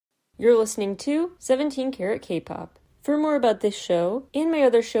You're listening to 17 Karat K-Pop. For more about this show and my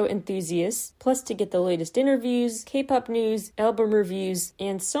other show Enthusiasts, plus to get the latest interviews, K-pop news, album reviews,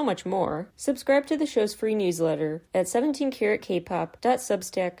 and so much more, subscribe to the show's free newsletter at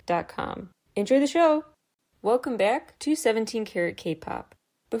 17karatkpop.substack.com. Enjoy the show! Welcome back to 17 Karat K-Pop.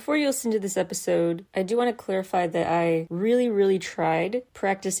 Before you listen to this episode, I do want to clarify that I really tried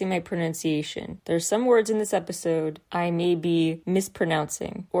practicing my pronunciation. There's some words in this episode I may be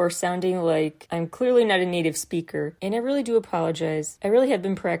mispronouncing or sounding like I'm clearly not a native speaker, and I really do apologize. I really have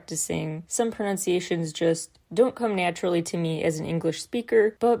been practicing. Some pronunciations just don't come naturally to me as an English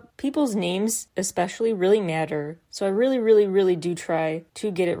speaker, but people's names especially really matter. So I really do try to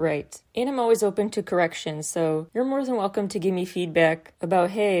get it right. And I'm always open to corrections, so you're more than welcome to give me feedback about,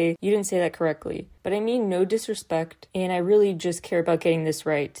 hey, you didn't say that correctly. But I mean no disrespect, and I really just care about getting this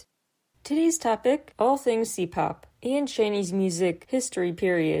right. Today's topic, all things C-pop and Chinese music history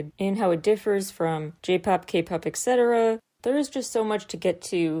period, and how it differs from J-pop, K-pop, etc. There is just so much to get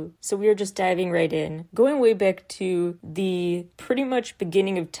to, so we are just diving right in, going way back to the pretty much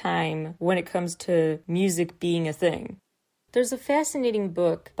beginning of time when it comes to music being a thing. There's a fascinating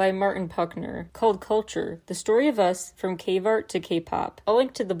book by Martin Puckner called Culture, The Story of Us from Cave Art to K-Pop. I'll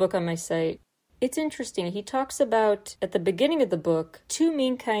link to the book on my site. It's interesting. He talks about, at the beginning of the book, two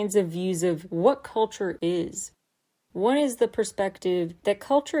main kinds of views of what culture is. One is the perspective that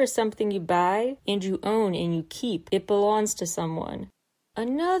culture is something you buy and you own and you keep. It belongs to someone.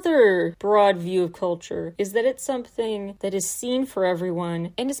 Another broad view of culture is that it's something that is seen for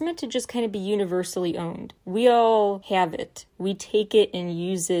everyone and is meant to just kind of be universally owned. We all have it. We take it and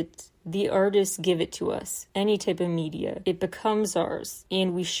use it. The artists give it to us. Any type of media. It becomes ours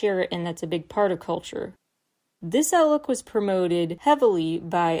and we share it, and that's a big part of culture. This outlook was promoted heavily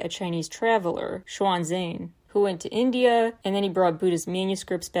by a Chinese traveler, Xuanzang, who went to India, and then he brought Buddhist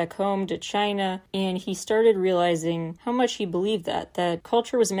manuscripts back home to China, and he started realizing how much he believed that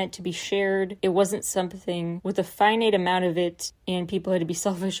culture was meant to be shared. It wasn't something with a finite amount of it, and people had to be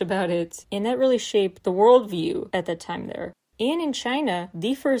selfish about it. And that really shaped the worldview at that time there. And in China,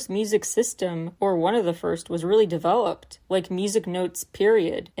 the first music system, or one of the first, was really developed. Like music notes,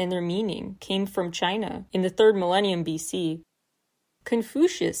 period, and their meaning came from China in the 3rd millennium BC.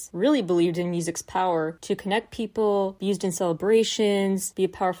 Confucius really believed in music's power to connect people, be used in celebrations, be a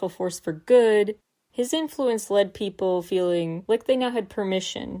powerful force for good. His influence led people feeling like they now had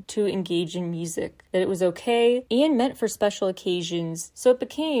permission to engage in music, that it was okay and meant for special occasions, so it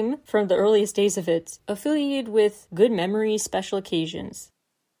became, from the earliest days of it, affiliated with good memories, special occasions.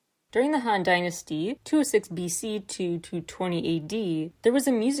 During the Han Dynasty, 206 BC to 220 AD, there was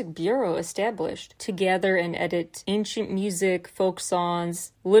a music bureau established to gather and edit ancient music, folk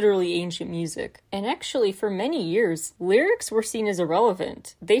songs, literally ancient music. And actually, for many years, lyrics were seen as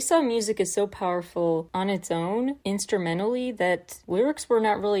irrelevant. They saw music as so powerful on its own, instrumentally, that lyrics were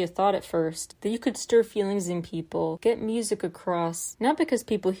not really a thought at first. That you could stir feelings in people, get music across, not because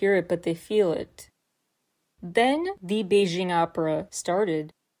people hear it, but they feel it. Then, the Beijing Opera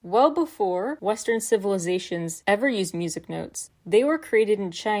started. Well before Western civilizations ever used music notes, they were created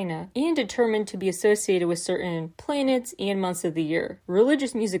in China and determined to be associated with certain planets and months of the year.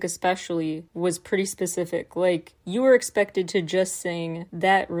 Religious music especially was pretty specific, like you were expected to just sing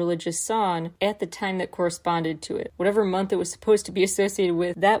that religious song at the time that corresponded to it. Whatever month it was supposed to be associated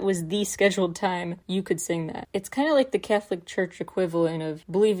with, that was the scheduled time you could sing that. It's kind of like the Catholic Church equivalent of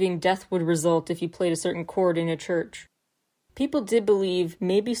believing death would result if you played a certain chord in a church. People did believe,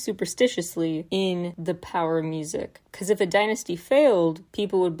 maybe superstitiously, in the power of music. Because if a dynasty failed,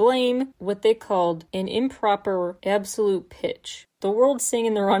 people would blame what they called an improper absolute pitch. The world sang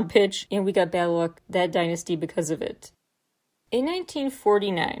in the wrong pitch, and we got bad luck that dynasty because of it. In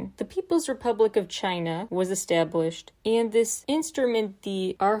 1949, the People's Republic of China was established, and this instrument,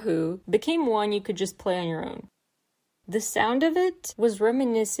 the erhu, became one you could just play on your own. The sound of it was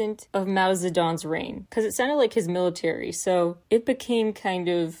reminiscent of Mao Zedong's reign, because it sounded like his military, so it became kind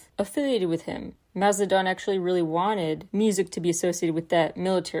of affiliated with him. Mao Zedong actually really wanted music to be associated with that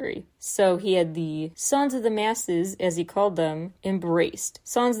military. So he had the songs of the masses, as he called them, embraced.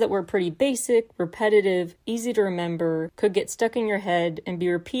 Songs that were pretty basic, repetitive, easy to remember, could get stuck in your head and be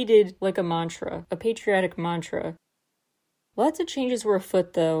repeated like a mantra, a patriotic mantra. Lots of changes were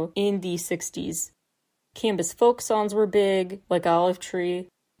afoot, though, in the 60s. Canvas folk songs were big, like Olive Tree.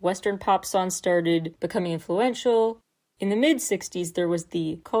 Western pop songs started becoming influential. In the mid-60s, there was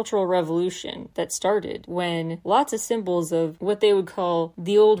the Cultural Revolution that started when lots of symbols of what they would call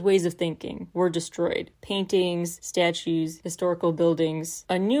the old ways of thinking were destroyed. Paintings, statues, historical buildings.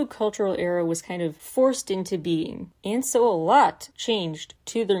 A new cultural era was kind of forced into being. And so a lot changed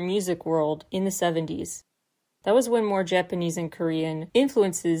to their music world in the 70s. That was when more Japanese and Korean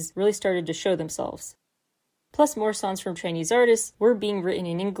influences really started to show themselves. Plus, more songs from Chinese artists were being written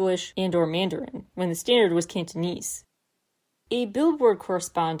in English and/or Mandarin, when the standard was Cantonese. A Billboard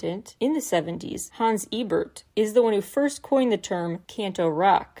correspondent in the 70s, Hans Ebert, is the one who first coined the term Canto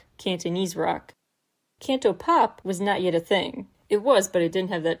rock, Cantonese rock. Canto pop was not yet a thing. It was, but it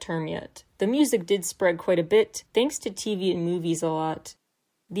didn't have that term yet. The music did spread quite a bit, thanks to TV and movies a lot.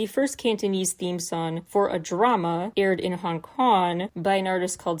 The first Cantonese theme song for a drama aired in Hong Kong by an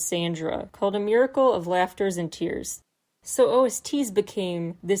artist called Sandra, called A Miracle of Laughters and Tears. So OSTs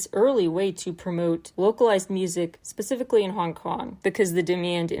became this early way to promote localized music, specifically in Hong Kong, because the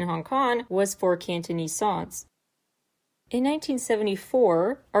demand in Hong Kong was for Cantonese songs. In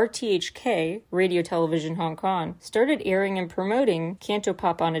 1974, RTHK, Radio Television Hong Kong, started airing and promoting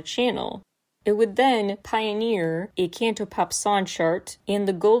Cantopop on a channel. It would then pioneer a Cantopop song chart and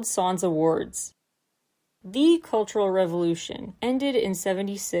the Gold Songs Awards. The Cultural Revolution ended in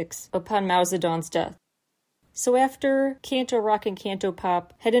 76 upon Mao Zedong's death. So after Canto rock and Cantopop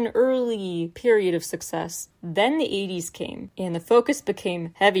had an early period of success, then the 80s came, and the focus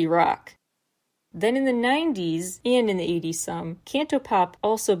became heavy rock. Then in the 90s, and in the 80s some, Cantopop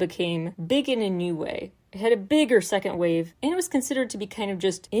also became big in a new way. It had a bigger second wave, and it was considered to be kind of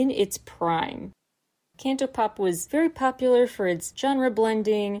just in its prime. Cantopop was very popular for its genre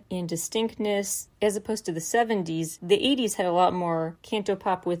blending and distinctness. As opposed to the 70s, the 80s had a lot more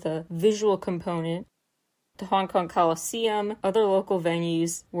Cantopop with a visual component. The Hong Kong Coliseum, other local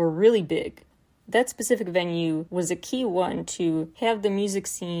venues were really big. That specific venue was a key one to have the music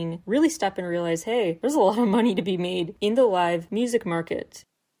scene really stop and realize, hey, there's a lot of money to be made in the live music market.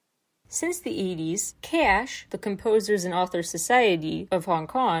 Since the 80s, CASH, the Composers and Authors Society of Hong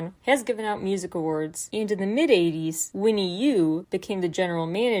Kong, has given out music awards, and in the mid-80s, Winnie Yu became the general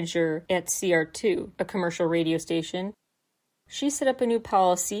manager at CR2, a commercial radio station. She set up a new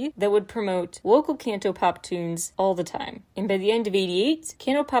policy that would promote local Cantopop tunes all the time. And by the end of '88,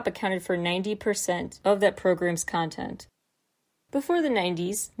 Cantopop accounted for 90% of that program's content. Before the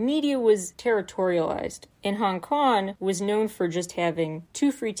 90s, media was territorialized, and Hong Kong was known for just having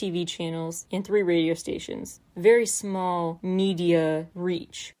 2 free TV channels and 3 radio stations. Very small media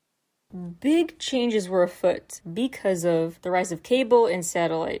reach. Big changes were afoot because of the rise of cable and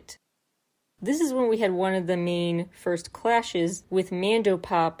satellite. This is when we had one of the main first clashes with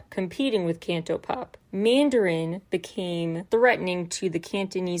Mandopop competing with Cantopop. Mandarin became threatening to the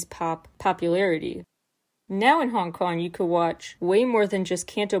Cantonese pop popularity. Now in Hong Kong, you could watch way more than just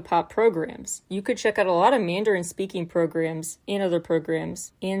Cantopop programs. You could check out a lot of Mandarin-speaking programs and other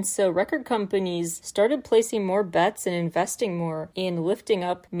programs. And so record companies started placing more bets and investing more in lifting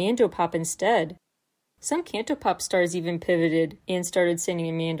up Mandopop instead. Some Cantopop stars even pivoted and started singing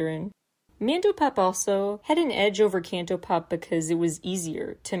in Mandarin. Mandopop also had an edge over Cantopop because it was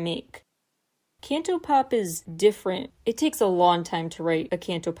easier to make. Cantopop is different. It takes a long time to write a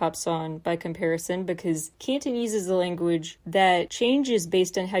Cantopop song by comparison because Cantonese is a language that changes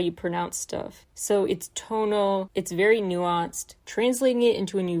based on how you pronounce stuff. So it's tonal, it's very nuanced. Translating it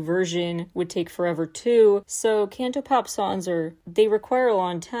into a new version would take forever too. So Cantopop songs they require a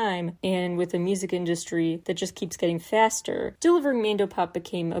long time, and with a music industry that just keeps getting faster, delivering Mandopop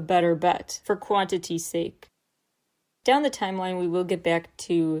became a better bet for quantity's sake. Down the timeline, we will get back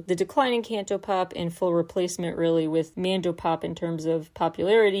to the decline in Cantopop and full replacement, really, with Mandopop in terms of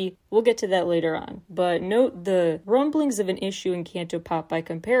popularity. We'll get to that later on. But note the rumblings of an issue in Cantopop by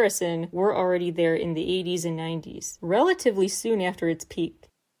comparison were already there in the 80s and 90s, relatively soon after its peak.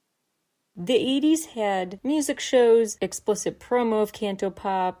 The 80s had music shows, explicit promo of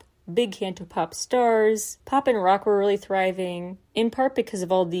Cantopop, big Cantopop stars. Pop and rock were really thriving, in part because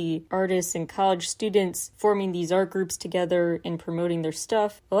of all the artists and college students forming these art groups together and promoting their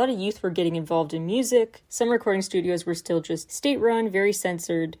stuff. A lot of youth were getting involved in music. Some recording studios were still just state-run, very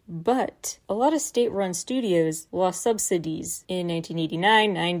censored, but a lot of state-run studios lost subsidies in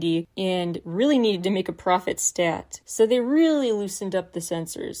 1989, 90, and really needed to make a profit stat. So they really loosened up the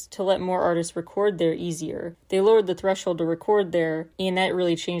censors to let more artists record there easier. They lowered the threshold to record there, and that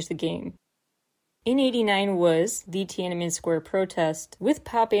really changed the game. In '89 was the Tiananmen Square protest, with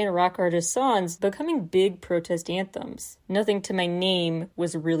pop and rock artist songs becoming big protest anthems. Nothing to My Name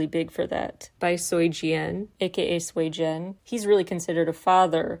was really big for that, by Sui Jian, aka Sui Jian. He's really considered a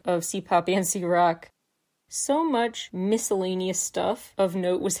father of C-pop and C-rock. so much miscellaneous stuff of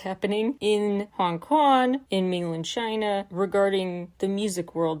note was happening in Hong Kong, in mainland China, regarding the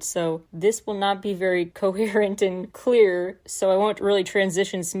music world. So this will not be very coherent and clear, so I won't really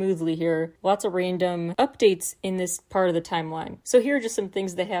transition smoothly here. Lots of random updates in this part of the timeline. So here are just some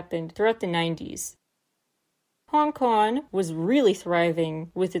things that happened throughout the 90s. Hong Kong was really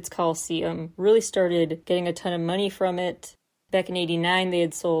thriving with its Coliseum, really started getting a ton of money from it. Back in '89, they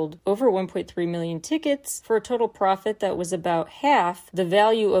had sold over 1.3 million tickets for a total profit that was about half the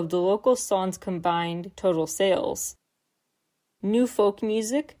value of the local songs' combined total sales. New folk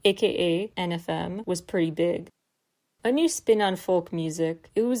music, aka NFM, was pretty big. A new spin on folk music.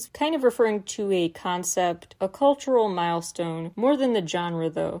 It was kind of referring to a concept, a cultural milestone, more than the genre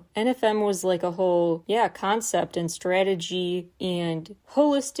though. NFM was like a whole, concept and strategy and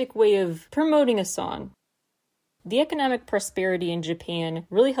holistic way of promoting a song. The economic prosperity in Japan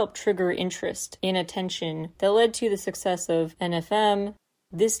really helped trigger interest and attention that led to the success of NFM.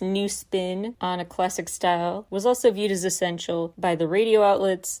 This new spin on a classic style was also viewed as essential by the radio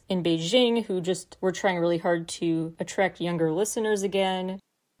outlets in Beijing, who just were trying really hard to attract younger listeners again.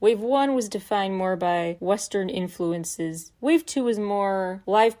 Wave 1 was defined more by Western influences. Wave 2 was more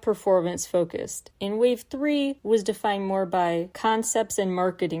live performance focused. And Wave 3 was defined more by concepts and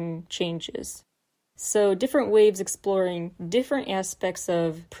marketing changes. So different waves exploring different aspects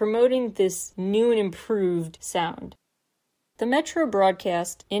of promoting this new and improved sound. The Metro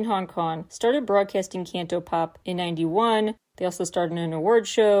broadcast in Hong Kong started broadcasting Cantopop in '91. They also started an award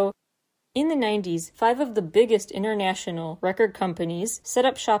show. In the 90s, 5 of the biggest international record companies set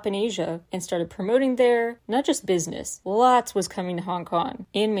up shop in Asia and started promoting there, not just business. Lots was coming to Hong Kong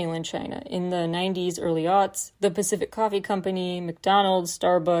and mainland China in the 90s, early aughts. The Pacific Coffee Company, McDonald's,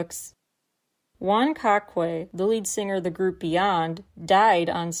 Starbucks. Wan Ka-kwai, the lead singer of the group Beyond,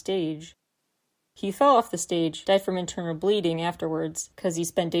 died on stage. He fell off the stage, died from internal bleeding afterwards, because he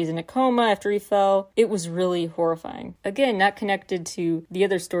spent days in a coma after he fell. It was really horrifying. Again, not connected to the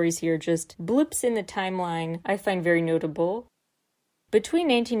other stories here, just blips in the timeline I find very notable. Between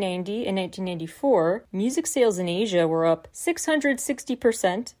 1990 and 1994, music sales in Asia were up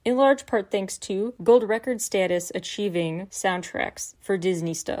 660%, in large part thanks to gold record status achieving soundtracks for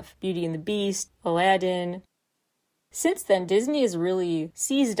Disney stuff. Beauty and the Beast, Aladdin. Since then, Disney has really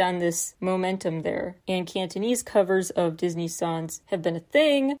seized on this momentum there, and Cantonese covers of Disney songs have been a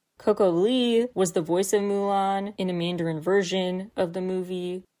thing. Coco Lee was the voice of Mulan in a Mandarin version of the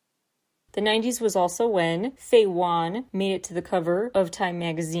movie. The 90s was also when Faye Wan made it to the cover of Time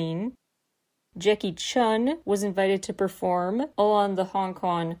magazine. Jackie Chun was invited to perform along the Hong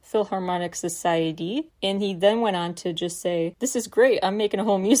Kong Philharmonic Society, and he then went on to just say, "This is great, I'm making a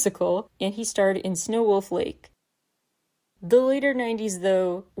whole musical," and he starred in Snow Wolf Lake. The later 90s,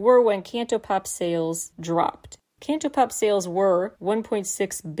 though, were when Cantopop sales dropped. Cantopop sales were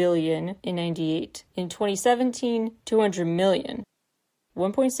 $1.6 billion in '98. In 2017, $200 million.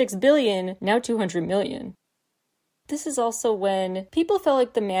 $1.6 billion, now $200 million. This is also when people felt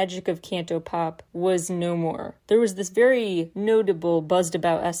like the magic of Cantopop was no more. There was this very notable,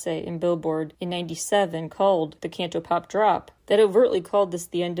 buzzed-about essay in Billboard in '97 called The Cantopop Drop that overtly called this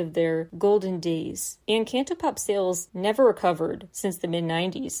the end of their golden days. And Cantopop sales never recovered since the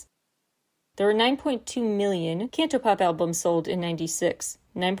mid-90s. There were 9.2 million Cantopop albums sold in '96.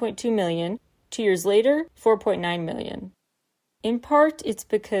 9.2 million. 2 years later, 4.9 million. In part, it's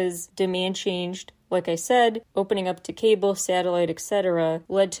because demand changed. Like I said, opening up to cable, satellite, etc.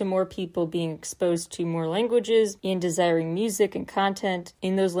 led to more people being exposed to more languages and desiring music and content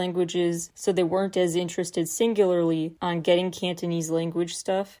in those languages, so they weren't as interested singularly on getting Cantonese language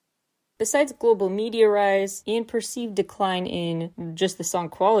stuff. Besides global media rise and perceived decline in just the song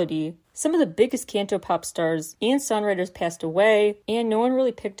quality, some of the biggest Cantopop stars and songwriters passed away, and no one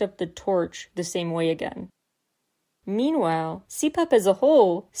really picked up the torch the same way again. Meanwhile, C-pop as a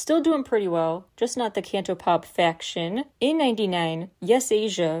whole still doing pretty well, just not the Cantopop faction. In '99, Yes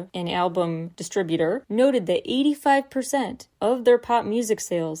Asia, an album distributor, noted that 85% of their pop music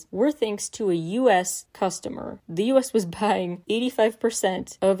sales were thanks to a US customer. The US was buying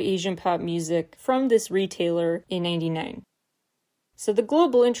 85% of Asian pop music from this retailer in '99. So the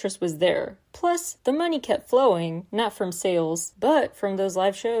global interest was there. Plus, the money kept flowing, not from sales, but from those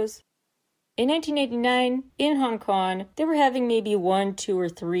live shows. In 1989, in Hong Kong, they were having maybe 1, 2, or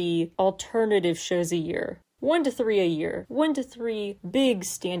 3 alternative shows a year. 1 to 3 a year. 1 to 3 big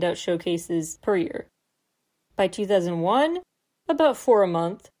standout showcases per year. By 2001, about 4 a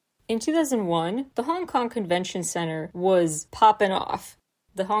month. In 2001, the Hong Kong Convention Center was popping off.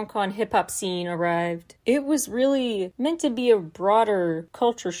 the Hong Kong hip-hop scene arrived. It was really meant to be a broader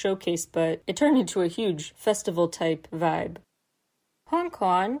culture showcase, but it turned into a huge festival-type vibe. Hong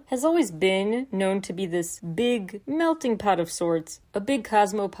Kong has always been known to be this big melting pot of sorts, a big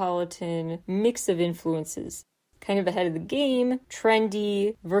cosmopolitan mix of influences, kind of ahead of the game,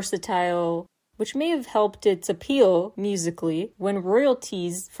 trendy, versatile, which may have helped its appeal musically when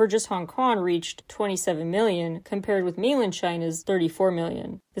royalties for just Hong Kong reached 27 million compared with mainland China's 34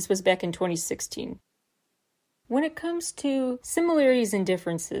 million. This was back in 2016. When it comes to similarities and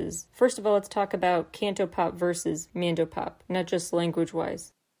differences, first of all, let's talk about Cantopop versus Mandopop, not just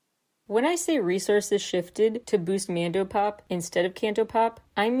language-wise. When I say resources shifted to boost Mandopop instead of Cantopop,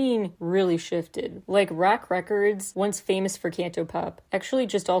 I mean really shifted. Like rock records, once famous for Cantopop, actually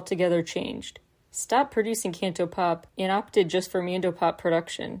just altogether changed. Stopped producing Cantopop and opted just for Mandopop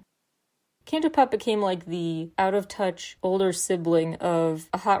production. Cantopop became like the out-of-touch older sibling of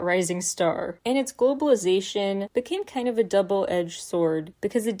a hot rising star, and its globalization became kind of a double-edged sword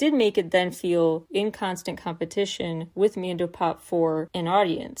because it did make it then feel in constant competition with Mandopop for an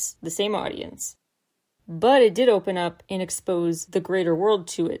audience, the same audience. But it did open up and expose the greater world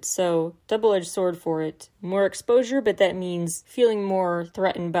to it, so double-edged sword for it. More exposure, but that means feeling more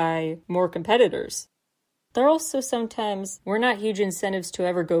threatened by more competitors. There also sometimes were not huge incentives to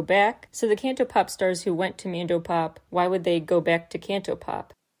ever go back, so the Cantopop stars who went to Mandopop, why would they go back to Cantopop?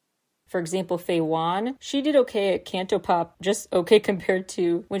 For example, Faye Wan, she did okay at Cantopop, just okay compared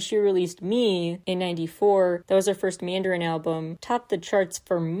to when she released Me in '94. That was her first Mandarin album, topped the charts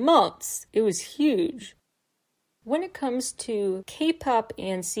for months. It was huge. When it comes to K-pop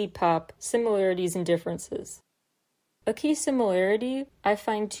and C-pop, similarities and differences. A key similarity I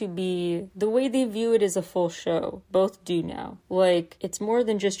find to be the way they view it as a full show. Both do now. Like, it's more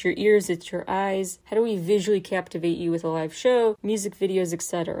than just your ears, it's your eyes. How do we visually captivate you with a live show, music videos,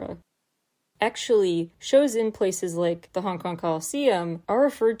 etc.? Actually, shows in places like the Hong Kong Coliseum are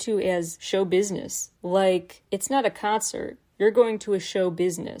referred to as show business. Like, it's not a concert. You're going to a show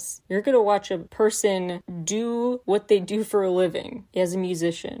business. You're going to watch a person do what they do for a living as a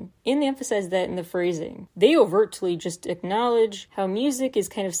musician. And they emphasize that in the phrasing. They overtly just acknowledge how music is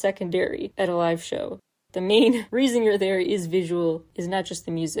kind of secondary at a live show. The main reason you're there is visual, is not just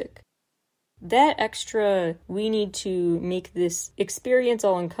the music. That extra, we need to make this experience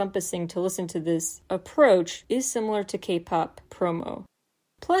all-encompassing to listen to this approach is similar to K-pop promo.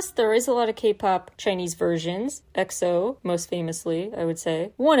 Plus, there is a lot of K-pop Chinese versions, EXO, most famously, I would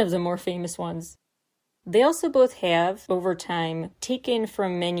say, one of the more famous ones. They also both have, over time, taken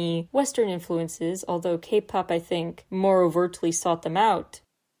from many Western influences, although K-pop, I think, more overtly sought them out.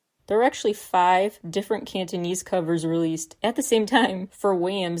 There are actually 5 different Cantonese covers released at the same time for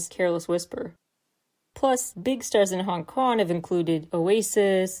Wham's Careless Whisper. Plus, big stars in Hong Kong have included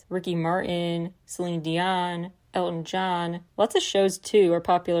Oasis, Ricky Martin, Celine Dion, Elton John. Lots of shows, too, are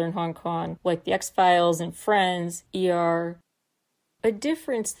popular in Hong Kong, like The X-Files and Friends, ER. A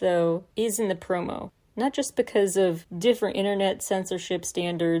difference, though, is in the promo. Not just because of different internet censorship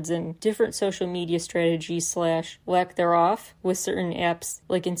standards and different social media strategies / lack thereof, with certain apps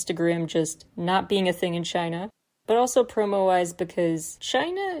like Instagram just not being a thing in China, but also promo-wise because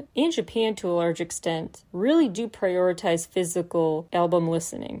China and Japan, to a large extent, really do prioritize physical album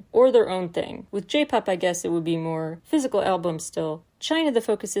listening, or their own thing. With J-pop, I guess it would be more physical albums still. China, the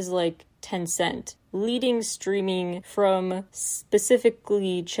focus is like Tencent, leading streaming from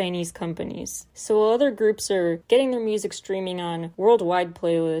specifically Chinese companies. So while other groups are getting their music streaming on worldwide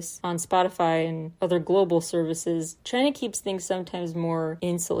playlists, on Spotify and other global services, China keeps things sometimes more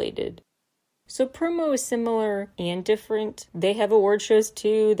insulated. So promo is similar and different. They have award shows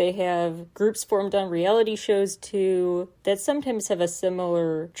too. They have groups formed on reality shows too that sometimes have a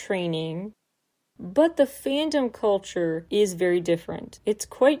similar training. But the fandom culture is very different. It's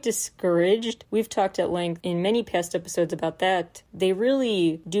quite discouraged. We've talked at length in many past episodes about that. They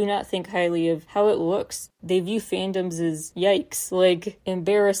really do not think highly of how it looks. They view fandoms as yikes, like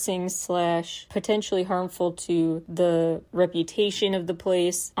embarrassing / potentially harmful to the reputation of the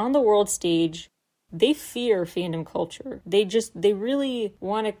place. On the world stage, they fear fandom culture. They really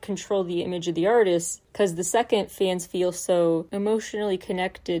want to control the image of the artist because the second fans feel so emotionally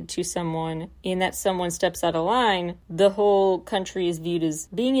connected to someone and that someone steps out of line, the whole country is viewed as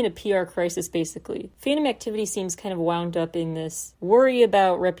being in a PR crisis, basically. Fandom activity seems kind of wound up in this worry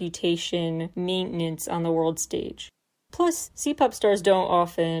about reputation maintenance on the world stage. Plus, C-pop stars don't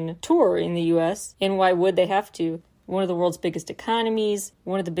often tour in the US, and why would they have to? one of the world's biggest economies,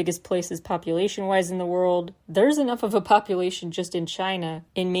 one of the biggest places population-wise in the world. There's enough of a population just in China,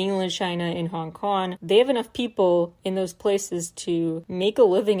 in mainland China, in Hong Kong. They have enough people in those places to make a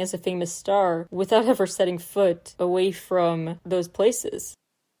living as a famous star without ever setting foot away from those places.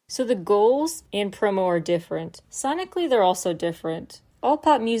 So the goals and promo are different. Sonically, they're also different. All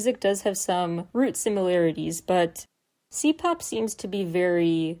pop music does have some root similarities, but C-pop seems to be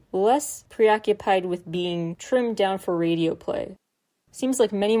very less preoccupied with being trimmed down for radio play. Seems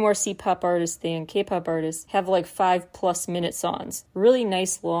like many more C-pop artists than K-pop artists have like 5+ minute songs. Really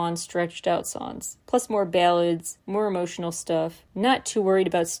nice, long, stretched out songs. Plus more ballads, more emotional stuff. Not too worried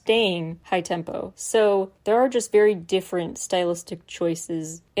about staying high tempo. So there are just very different stylistic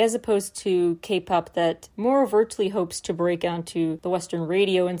choices as opposed to K-pop that more overtly hopes to break onto the Western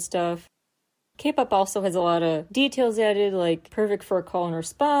radio and stuff. K-pop also has a lot of details added, like perfect for a call and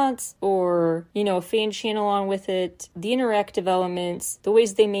response, or, a fan channel along with it, the interactive elements, the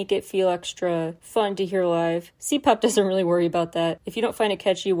ways they make it feel extra fun to hear live. C-pop doesn't really worry about that. If you don't find it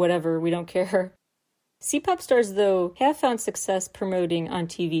catchy, whatever, we don't care. C-pop stars, though, have found success promoting on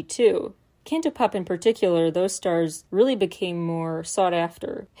TV, too. Cantopop in particular, those stars really became more sought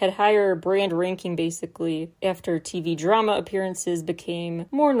after, had higher brand ranking basically, after TV drama appearances became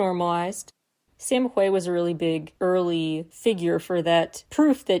more normalized. Sam Hui was a really big early figure for that,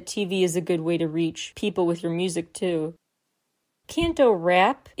 proof that TV is a good way to reach people with your music too. Canto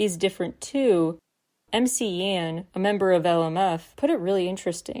rap is different too. MC Yan, a member of LMF, put it really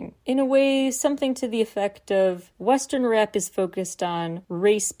interesting. In a way, something to the effect of Western rap is focused on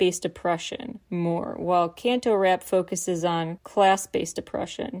race-based oppression more, while Canto rap focuses on class-based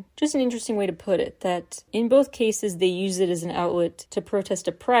oppression. Just an interesting way to put it, that in both cases they use it as an outlet to protest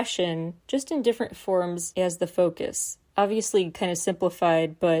oppression, just in different forms as the focus. Obviously kind of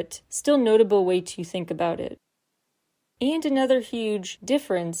simplified, but still notable way to think about it. And another huge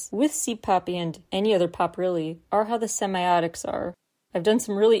difference with C-pop and any other pop really are how the semiotics are. I've done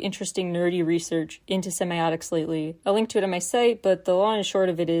some really interesting nerdy research into semiotics lately. I'll link to it on my site, but the long and short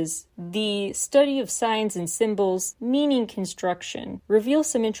of it is the study of signs and symbols, meaning construction,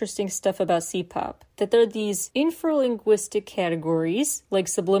 reveals some interesting stuff about C-pop. That there are these infralinguistic categories, like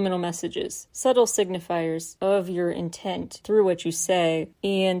subliminal messages, subtle signifiers of your intent through what you say,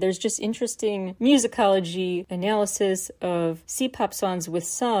 and there's just interesting musicology analysis of C-pop songs with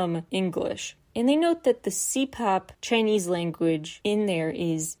some English. And they note that the C-pop Chinese language in there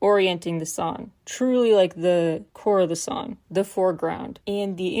is orienting the song, truly like the core of the song, the foreground.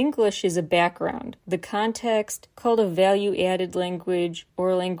 And the English is a background. The context, called a value-added language or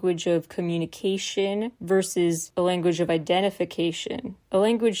a language of communication versus a language of identification. A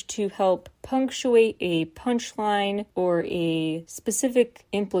language to help punctuate a punchline or a specific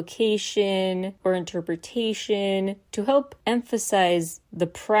implication or interpretation, to help emphasize the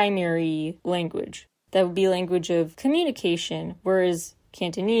primary language. That would be language of communication, whereas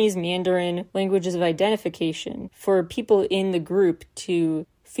Cantonese, Mandarin, languages of identification for people in the group to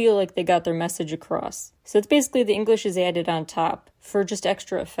feel like they got their message across. So it's basically the English is added on top for just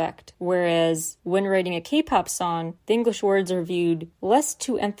extra effect. Whereas when writing a K-pop song, the English words are viewed less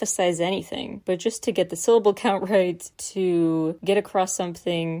to emphasize anything, but just to get the syllable count right, to get across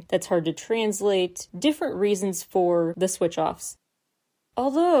something that's hard to translate, different reasons for the switch-offs.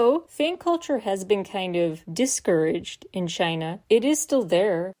 Although fan culture has been kind of discouraged in China, it is still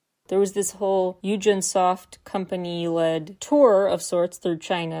there. There was this whole Yujin Soft company-led tour of sorts through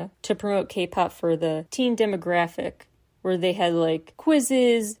China to promote K-pop for the teen demographic, where they had like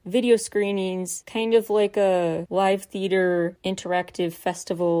quizzes, video screenings, kind of like a live theater interactive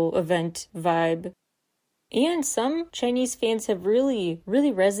festival event vibe. And some Chinese fans have really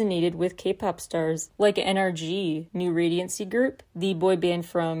resonated with K-pop stars, like NRG, New Radiancy Group, the boy band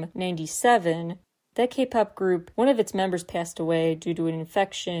from '97. That K-pop group, one of its members passed away due to an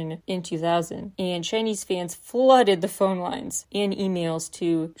infection in 2000, and Chinese fans flooded the phone lines and emails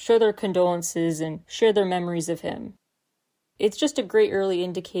to show their condolences and share their memories of him. It's just a great early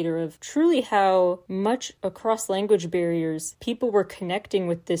indicator of truly how much across language barriers people were connecting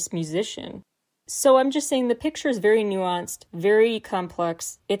with this musician. So I'm just saying the picture is very nuanced, very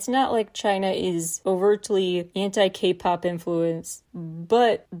complex. It's not like China is overtly anti-K-pop influence,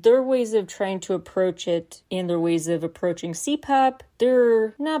 but their ways of trying to approach it and their ways of approaching C-pop,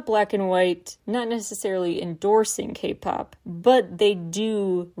 they're not black and white, not necessarily endorsing K-pop, but they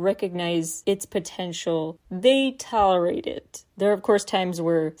do recognize its potential. They tolerate it. There are, of course, times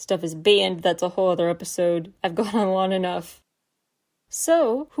where stuff is banned. That's a whole other episode. I've gone on long enough.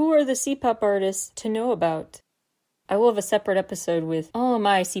 So, who are the C-pop artists to know about? I will have a separate episode with all of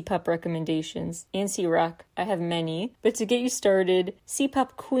my C-pop recommendations and C-rock. I have many. But to get you started,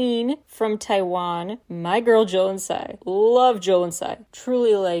 C-pop queen from Taiwan, my girl Jolin. Love Jolin.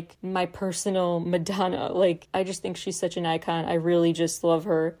 Truly like my personal Madonna. Like, I just think she's such an icon. I really just love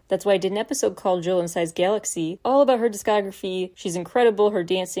her. That's why I did an episode called Jolin's Galaxy, all about her discography. She's incredible, her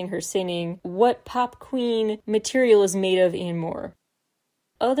dancing, her singing, what pop queen material is made of, and more.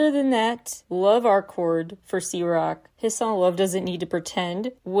 Other than that, love Arcord for C-Rock. His song Love Doesn't Need to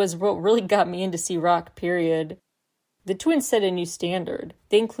Pretend was what really got me into C-Rock, period. The twins set a new standard.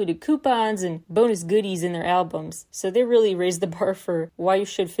 They included coupons and bonus goodies in their albums, so they really raised the bar for why you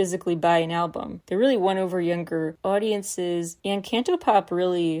should physically buy an album. They really won over younger audiences, and Cantopop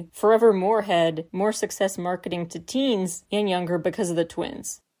really forevermore had more success marketing to teens and younger because of the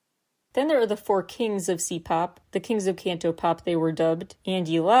twins. Then there are the four kings of C-pop, the kings of Cantopop they were dubbed.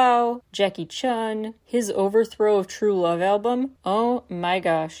 Andy Lau, Jackie Chun, his Overthrow of True Love album, oh my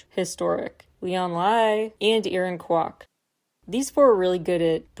gosh, historic. Leon Lai, and Aaron Kwok. These four are really good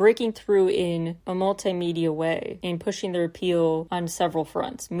at breaking through in a multimedia way and pushing their appeal on several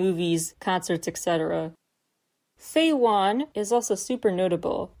fronts, movies, concerts, etc. Faye Wan is also super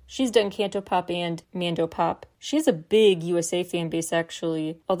notable. She's done Cantopop and Mandopop. She has a big USA fan base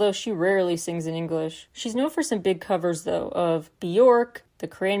actually, although she rarely sings in English. She's known for some big covers though, of Bjork, the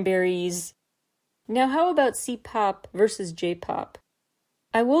Cranberries. Now how about C-pop versus J-pop?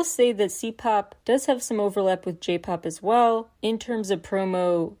 I will say that C-pop does have some overlap with J-pop as well, in terms of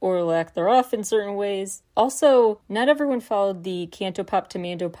promo or lack thereof in certain ways. Also, not everyone followed the Cantopop to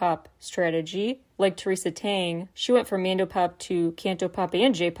Mandopop strategy. Like Teresa Tang, she went from Mandopop to Cantopop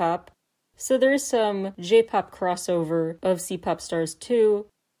and J-pop. So there is some J-pop crossover of C-pop stars too.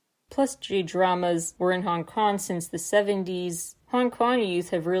 Plus J-dramas were in Hong Kong since the 70s. Hong Kong youth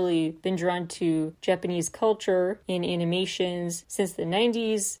have really been drawn to Japanese culture and animations since the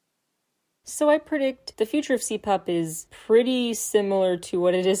 90s. So I predict the future of C-pop is pretty similar to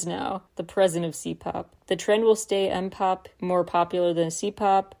what it is now, the present of C-pop. The trend will stay M-pop, more popular than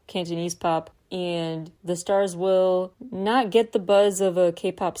C-pop, Cantonese pop, and the stars will not get the buzz of a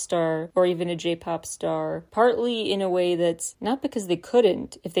K-pop star or even a J-pop star, partly in a way that's not because they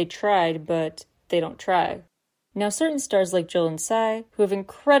couldn't if they tried, but they don't try. Now, certain stars like Jolin Tsai, who have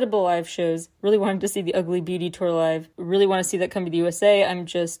incredible live shows, really wanted to see the Ugly Beauty tour live, really want to see that come to the USA. I'm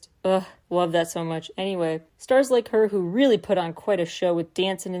just, love that so much. Anyway, stars like her who really put on quite a show with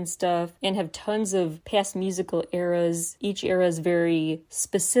dancing and stuff, and have tons of past musical eras. Each era is very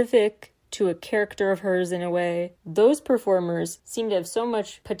specific to a character of hers in a way. Those performers seem to have so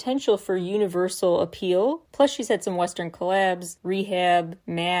much potential for universal appeal. Plus she's had some Western collabs, Rehab,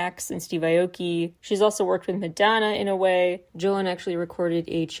 Max, and Steve Aoki. She's also worked with Madonna in a way. Jolin actually recorded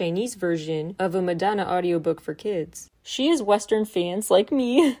a Chinese version of a Madonna audiobook for kids. She is Western fans like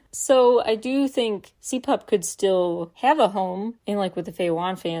me, so I do think C-pop could still have a home, and like with the Faye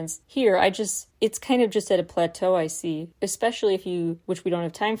Wan fans. Here, it's kind of just at a plateau I see, especially if you, which we don't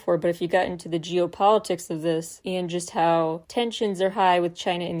have time for, but if you got into the geopolitics of this and just how tensions are high with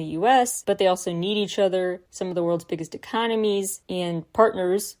China and the US, but they also need each other, some of the world's biggest economies and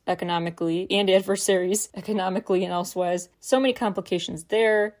partners economically and adversaries economically and elsewise. So many complications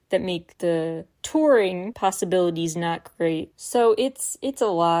there that make the touring possibilities not great. So it's a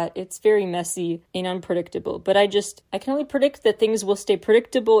lot. It's very messy and unpredictable. But I can only predict that things will stay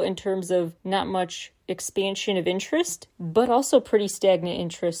predictable in terms of not much expansion of interest, but also pretty stagnant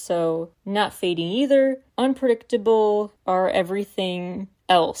interest. So not fading either. Unpredictable are everything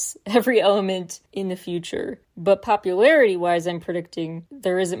else, every element in the future. But popularity-wise, I'm predicting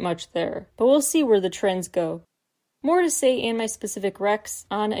there isn't much there. But we'll see where the trends go. More to say and my specific recs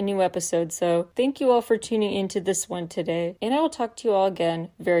on a new episode, so thank you all for tuning into this one today, and I will talk to you all again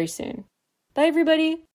very soon. Bye everybody!